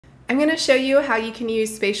I'm going to show you how you can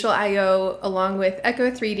use Spatial I/O along with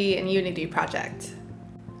echo3D and Unity project.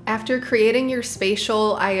 After creating your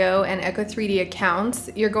Spatial I/O and echo3D accounts,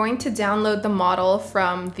 you're going to download the model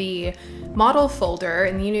from the model folder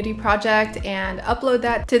in the Unity project and upload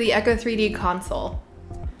that to the echo3D console.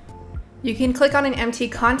 You can click on an empty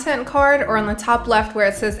content card, or on the top left where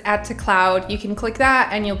it says Add to Cloud, you can click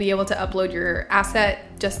that and you'll be able to upload your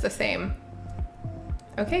asset just the same.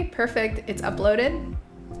 Okay, perfect, it's uploaded.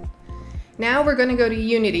 Now we're going to go to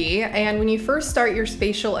Unity, and when you first start your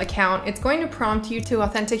Spatial account, it's going to prompt you to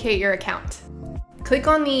authenticate your account. Click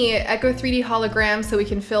on the echo3D hologram so we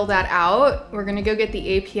can fill that out. We're going to go get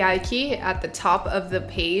the API key at the top of the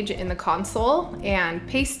page in the console and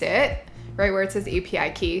paste it right where it says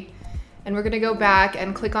API key. And we're going to go back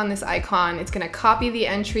and click on this icon. It's going to copy the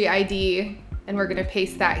entry ID and we're going to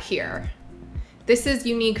paste that here. This is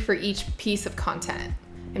unique for each piece of content.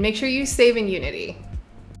 And make sure you save in Unity.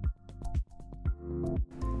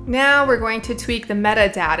 Now we're going to tweak the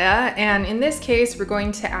metadata, and in this case we're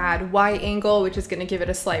going to add Y angle, which is going to give it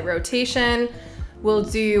a slight rotation. We'll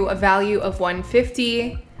do a value of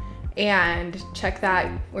 150 and check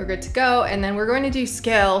that we're good to go, and then we're going to do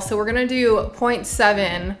scale. So we're going to do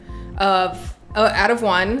 0.7 out of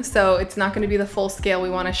 1, so it's not going to be the full scale. We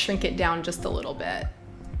want to shrink it down just a little bit.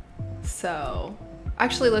 So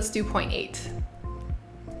actually let's do 0.8.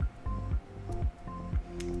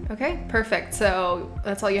 Okay, perfect. So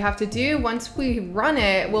that's all you have to do. Once we run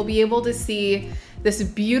it, we'll be able to see this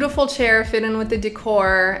beautiful chair fit in with the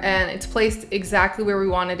decor, and it's placed exactly where we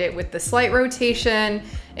wanted it with the slight rotation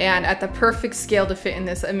and at the perfect scale to fit in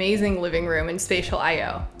this amazing living room in Spatial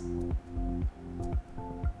I/O.